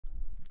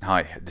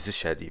Hi, this is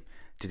Shadi.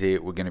 Today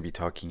we're going to be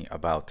talking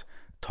about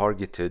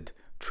targeted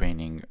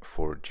training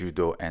for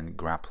judo and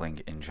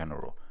grappling in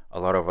general. A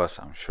lot of us,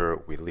 I'm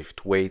sure, we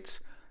lift weights,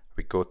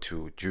 we go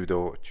to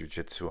judo,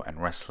 jiu-jitsu, and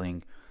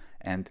wrestling,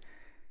 and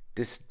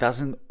this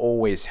doesn't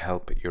always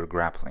help your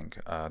grappling.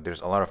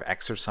 There's a lot of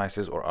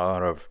exercises or a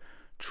lot of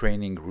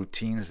training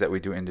routines that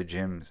we do in the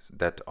gyms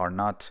that are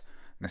not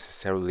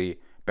necessarily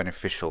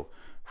beneficial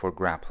for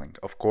grappling.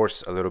 Of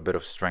course, a little bit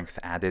of strength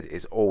added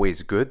is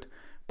always good,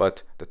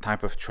 but the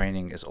type of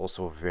training is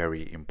also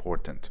very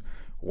important.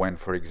 When,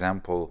 for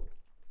example,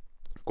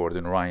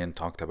 Gordon Ryan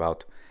talked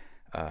about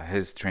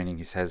his training,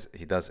 he says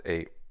he does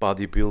a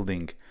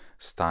bodybuilding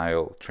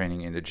style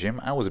training in the gym.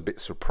 I was a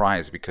bit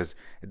surprised because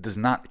it does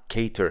not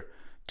cater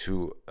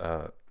to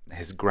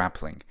his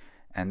grappling.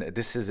 And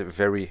this is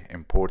very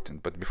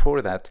important. But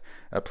before that,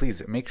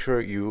 please make sure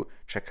you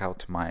check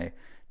out my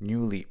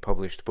newly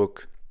published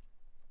book,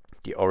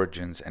 The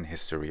Origins and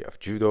History of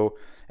Judo.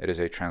 It is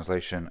a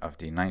translation of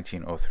the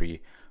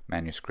 1903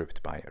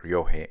 manuscript by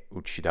Ryohei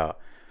Uchida.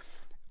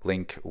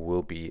 Link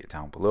will be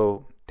down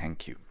below.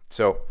 Thank you.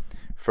 So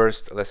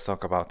first, let's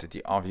talk about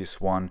the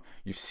obvious one.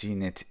 You've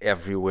seen it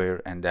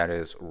everywhere, and that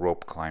is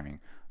rope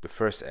climbing. The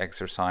first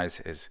exercise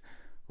is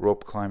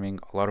rope climbing,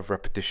 a lot of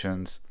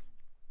repetitions,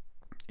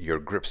 your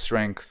grip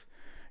strength,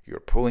 your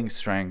pulling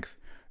strength,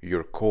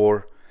 your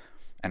core,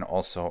 and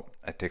also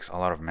it takes a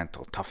lot of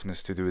mental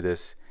toughness to do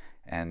this.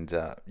 And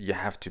you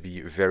have to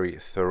be very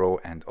thorough,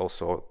 and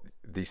also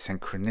the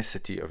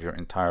synchronicity of your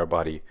entire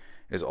body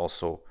is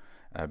also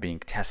being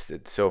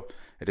tested. So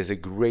it is a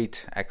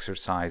great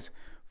exercise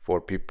for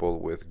people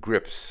with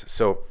grips.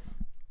 So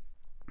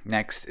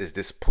next is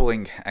this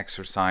pulling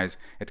exercise.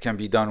 It can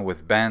be done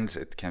with bands,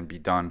 it can be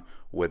done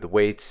with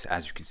weights,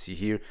 as you can see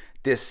here.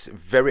 This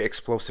very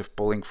explosive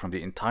pulling from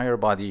the entire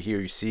body. Here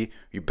you see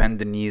you bend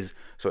the knees,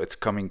 so it's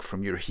coming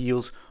from your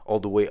heels all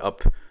the way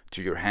up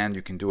to your hand.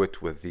 You can do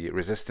it with the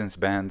resistance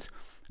bands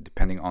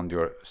depending on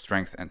your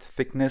strength and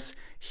thickness.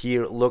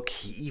 Here, look,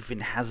 he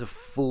even has a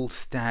full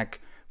stack,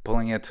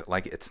 pulling it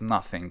like it's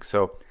nothing.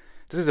 So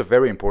this is a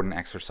very important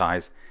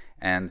exercise,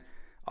 and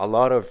a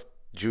lot of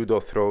judo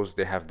throws,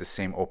 they have the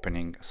same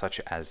opening,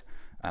 such as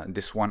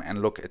this one.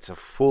 And look, it's a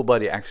full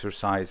body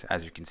exercise,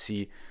 as you can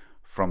see,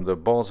 from the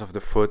balls of the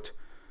foot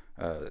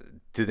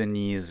to the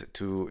knees,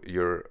 to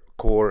your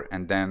core,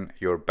 and then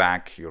your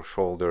back, your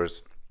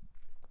shoulders,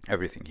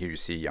 everything. Here you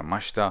see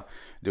Yamashita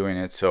doing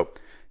it. So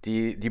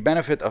the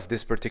benefit of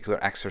this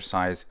particular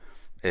exercise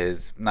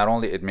is not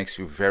only it makes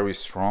you very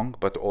strong,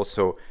 but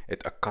also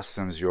it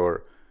accustoms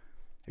your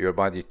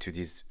body to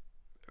these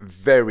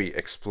very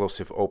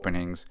explosive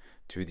openings,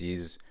 to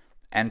these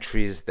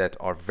entries that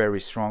are very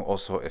strong.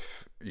 Also,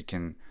 if you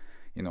can,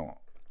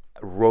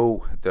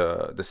 row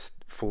the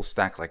full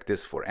stack like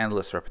this for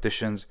endless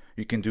repetitions,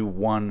 you can do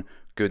one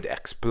good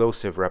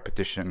explosive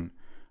repetition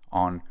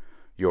on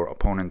your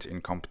opponent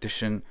in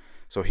competition.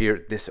 So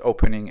here, this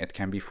opening, it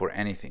can be for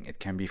anything. It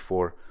can be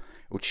for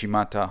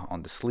uchimata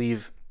on the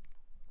sleeve,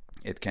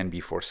 it can be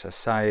for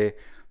sasae,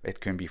 it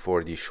can be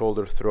for the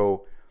shoulder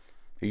throw,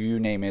 you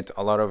name it.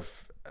 A lot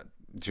of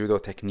judo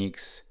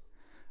techniques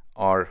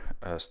are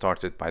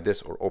started by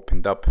this, or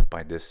opened up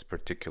by this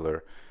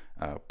particular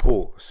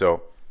pull.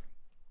 So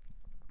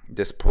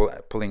this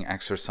pulling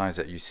exercise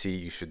that you see,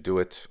 you should do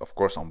it, of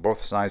course, on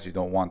both sides. You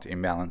don't want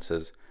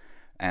imbalances.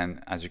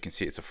 And as you can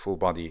see, it's a full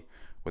body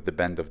with the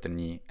bend of the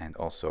knee and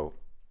also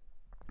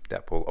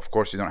that pull. Of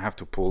course, you don't have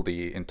to pull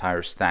the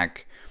entire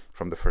stack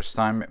from the first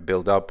time.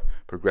 Build up,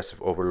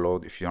 progressive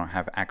overload. If you don't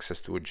have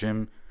access to a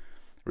gym,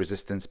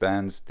 resistance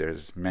bands,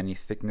 there's many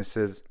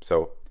thicknesses,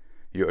 so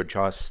you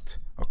adjust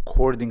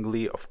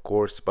accordingly, of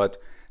course. But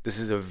this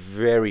is a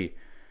very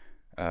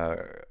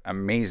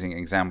amazing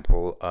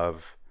example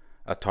of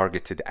a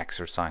targeted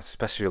exercise,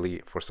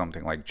 especially for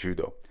something like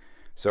judo.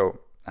 So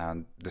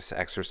this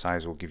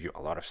exercise will give you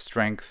a lot of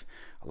strength,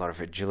 a lot of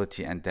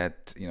agility, and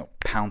that,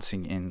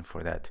 pouncing in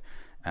for that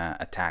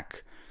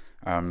attack.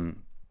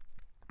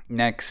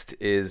 Next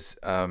is,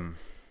 I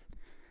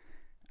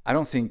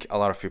don't think a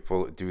lot of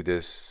people do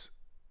this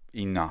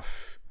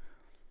enough.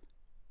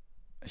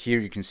 Here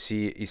you can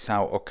see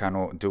Isao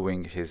Okano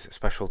doing his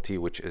specialty,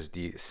 which is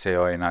the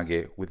seoi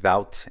nage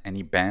without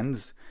any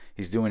bands.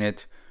 He's doing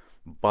it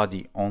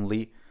body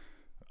only.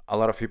 A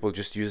lot of people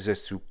just use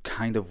this to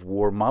kind of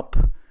warm up,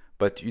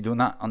 but you do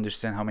not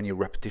understand how many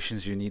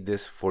repetitions you need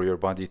this for your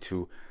body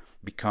to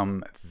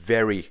become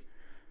very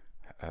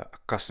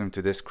accustomed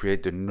to this,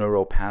 create the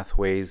neural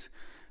pathways,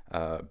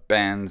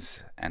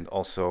 bands, and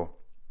also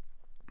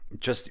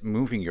just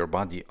moving your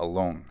body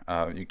alone.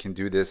 You can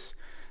do this.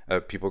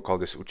 People call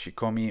this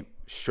uchikomi,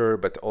 sure,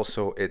 but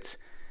also it's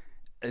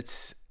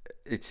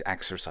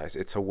exercise.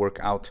 It's a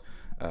workout,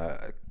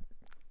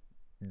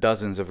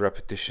 dozens of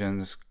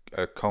repetitions,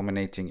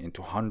 culminating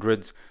into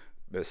hundreds,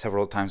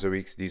 several times a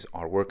week. These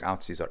are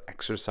workouts. These are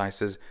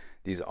exercises.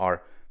 These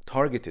are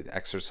targeted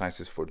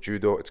exercises for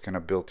judo. It's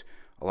gonna build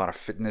a lot of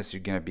fitness.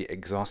 You're gonna be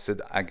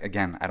exhausted.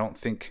 Again, I don't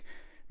think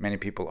many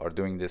people are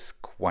doing this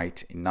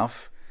quite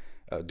enough.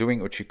 Doing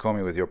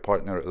uchikomi with your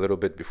partner a little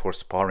bit before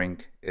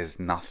sparring is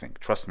nothing,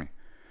 trust me.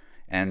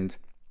 And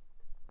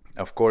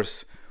of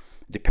course,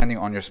 depending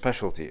on your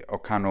specialty,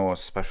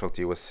 Okano's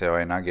specialty was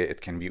seoi nage, it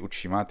can be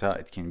uchimata,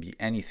 it can be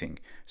anything.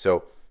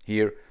 So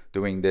here,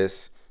 doing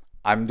this,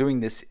 I'm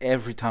doing this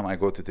every time I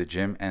go to the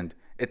gym, and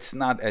it's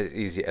not as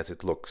easy as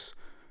it looks.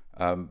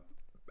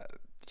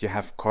 You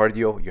have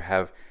cardio, you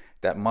have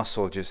that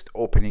muscle just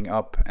opening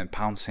up and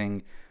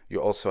pouncing.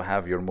 You also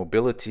have your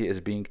mobility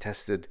is being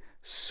tested.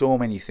 So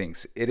many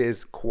things. It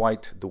is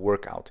quite the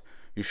workout.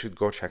 You should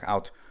go check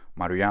out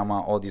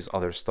Maruyama, all these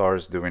other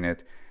stars doing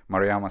it.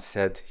 Maruyama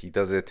said he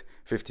does it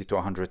 50 to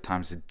 100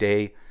 times a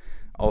day.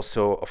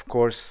 Also, of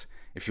course,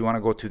 if you want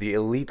to go to the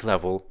elite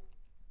level,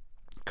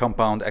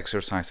 compound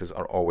exercises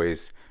are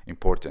always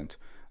important.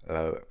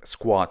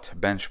 Squat,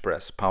 bench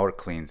press, power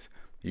cleans.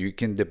 You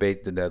can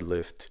debate the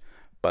deadlift,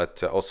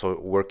 but also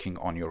working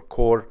on your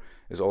core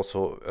is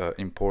also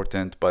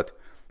important. But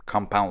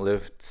compound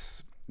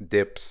lifts,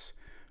 dips,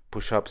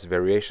 push-ups,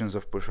 variations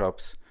of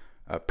push-ups,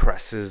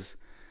 presses,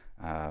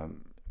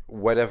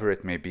 whatever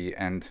it may be.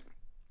 And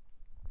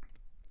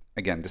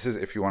again, this is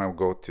if you want to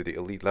go to the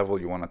elite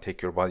level, you want to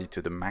take your body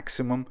to the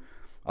maximum.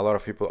 A lot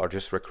of people are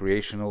just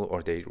recreational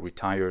or they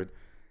retired.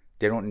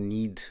 They don't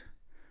need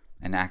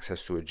an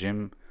access to a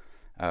gym.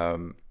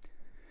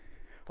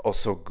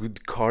 Also,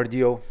 good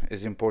cardio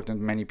is important.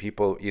 Many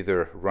people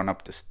either run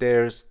up the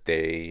stairs,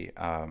 they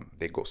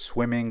go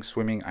swimming.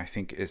 Swimming, I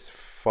think, is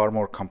far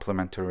more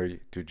complementary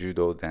to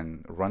judo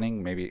than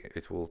running. Maybe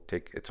it will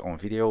take its own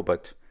video,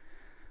 but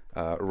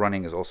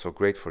running is also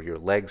great for your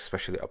legs,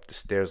 especially up the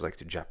stairs like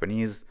the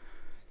Japanese,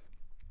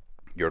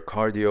 your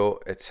cardio,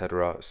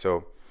 etc.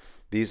 So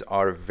these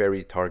are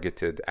very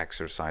targeted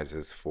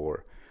exercises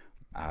for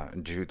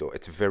judo.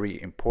 It's very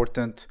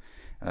important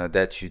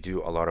that you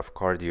do a lot of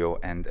cardio.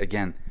 And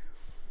again,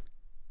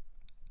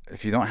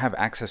 if you don't have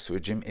access to a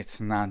gym, it's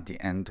not the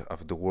end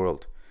of the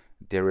world.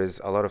 There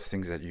is a lot of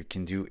things that you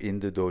can do in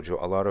the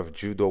dojo. A lot of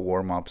judo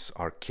warm-ups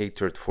are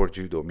catered for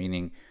judo,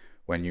 meaning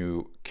when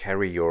you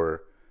carry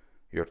your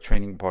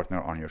training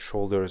partner on your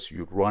shoulders,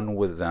 you run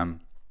with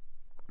them,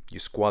 you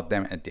squat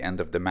them at the end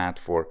of the mat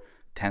for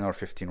 10 or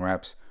 15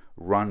 reps,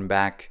 run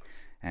back,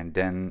 and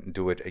then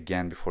do it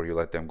again before you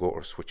let them go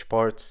or switch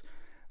parts.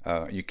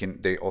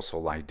 They also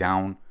lie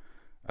down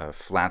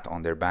flat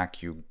on their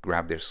back. You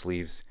grab their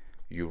sleeves,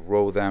 you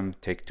row them,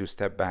 take 2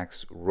 step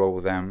backs, row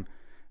them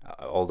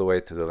all the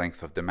way to the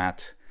length of the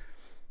mat.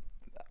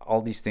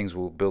 All these things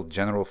will build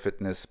general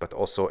fitness, but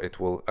also it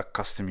will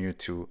accustom you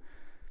to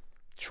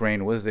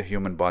train with the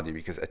human body,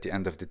 because at the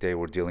end of the day,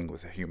 we're dealing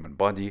with a human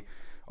body.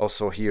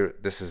 Also here,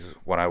 this is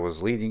what I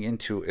was leading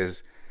into,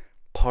 is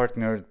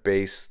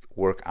partner-based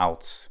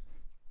workouts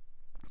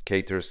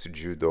caters to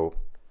judo.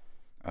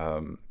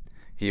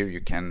 Here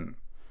you can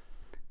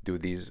do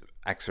these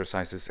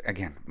exercises,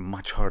 again,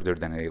 much harder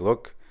than they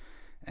look.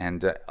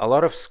 And a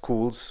lot of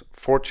schools,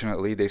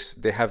 fortunately,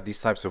 they have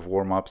these types of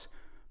warm-ups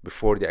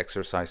before the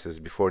exercises,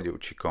 before the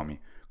uchikomi.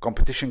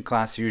 Competition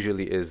class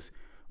usually is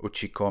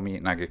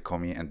uchikomi,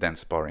 nagekomi, and then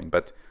sparring.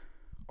 But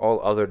all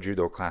other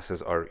judo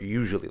classes are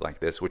usually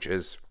like this, which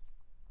is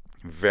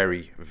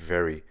very,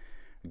 very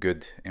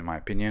good in my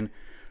opinion.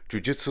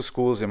 Jiu-jitsu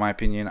schools, in my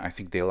opinion, I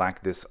think they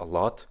lack this a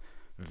lot.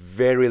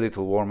 Very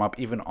little warm-up,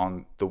 even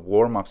on the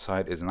warm-up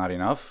side is not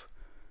enough.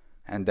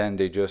 And then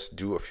they just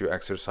do a few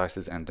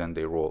exercises and then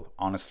they roll.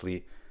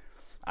 Honestly,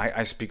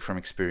 I speak from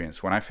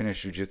experience. When I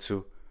finish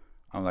jiu-jitsu,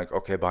 I'm like,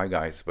 okay, bye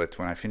guys. But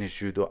when I finish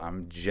judo,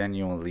 I'm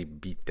genuinely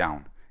beat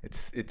down.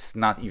 It's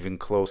not even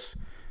close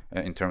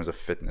in terms of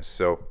fitness.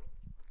 So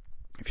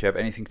if you have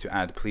anything to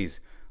add, please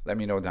let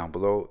me know down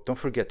below. Don't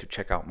forget to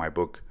check out my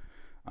book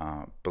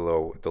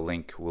below. The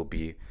link will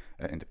be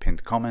in the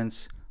pinned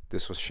comments.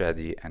 This was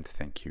Shadi, and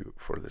thank you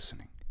for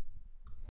listening.